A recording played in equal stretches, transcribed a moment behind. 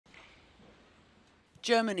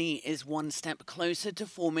Germany is one step closer to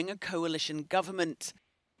forming a coalition government.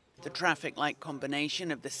 The traffic-light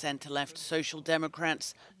combination of the centre-left Social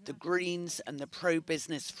Democrats, the Greens and the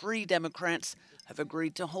pro-business Free Democrats have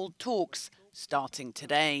agreed to hold talks starting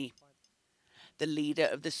today. The leader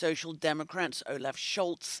of the Social Democrats, Olaf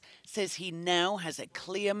Scholz, says he now has a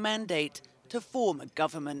clear mandate to form a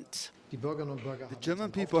government. The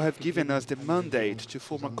German people have given us the mandate to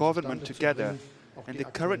form a government together, and the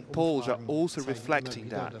current polls are also reflecting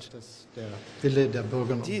that. This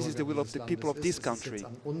is the will of the people of this country.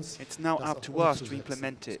 It's now up to us to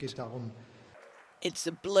implement it. It's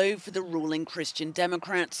a blow for the ruling Christian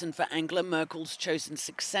Democrats and for Angela Merkel's chosen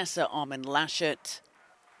successor, Armin Laschet.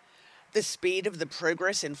 The speed of the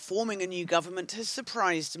progress in forming a new government has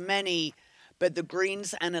surprised many, but the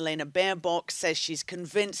Greens' Annalena Baerbock says she's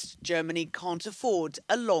convinced Germany can't afford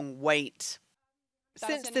a long wait.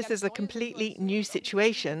 Since this is a completely new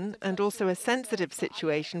situation and also a sensitive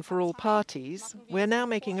situation for all parties, we're now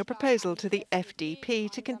making a proposal to the FDP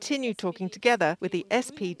to continue talking together with the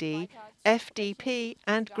SPD, FDP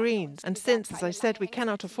and Greens. And since, as I said, we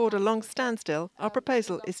cannot afford a long standstill, our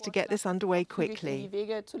proposal is to get this underway quickly.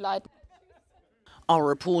 Our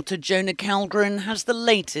reporter Jonah Kalgren has the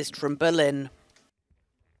latest from Berlin.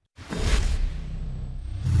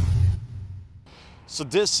 So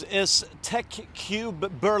this is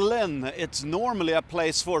TechCube Berlin. It's normally a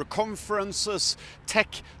place for conferences,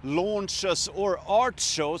 tech launches or art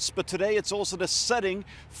shows, but today it's also the setting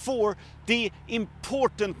for the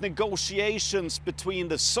important negotiations between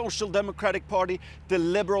the Social Democratic Party, the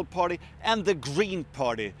Liberal Party and the Green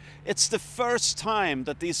Party. It's the first time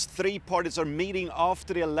that these three parties are meeting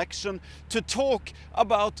after the election to talk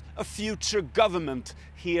about a future government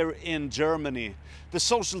here in Germany. The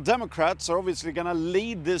Social Democrats are obviously going to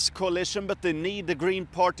lead this coalition, but they need the Green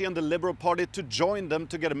Party and the Liberal Party to join them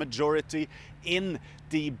to get a majority in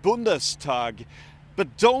the Bundestag.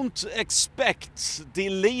 But don't expect the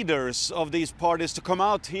leaders of these parties to come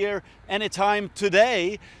out here anytime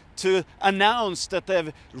today to announce that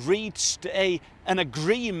they've reached an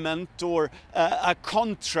agreement or a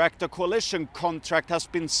contract, a coalition contract has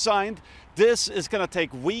been signed. This is going to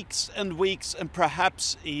take weeks and weeks and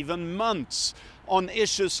perhaps even months. On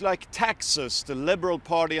issues like taxes, the Liberal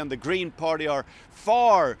Party and the Green Party are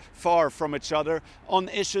far from each other. On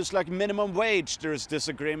issues like minimum wage, there is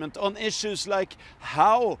disagreement. On issues like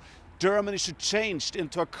how Germany should change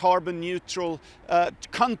into a carbon neutral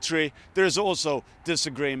country, there is also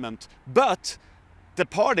disagreement. But the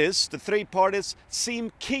parties, the three parties,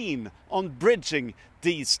 seem keen on bridging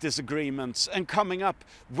these disagreements and coming up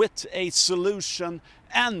with a solution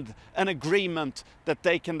and an agreement that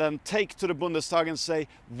they can then take to the Bundestag and say,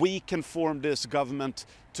 we can form this government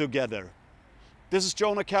together. This is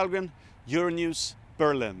Jonah Kalgren, Euronews,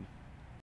 Berlin.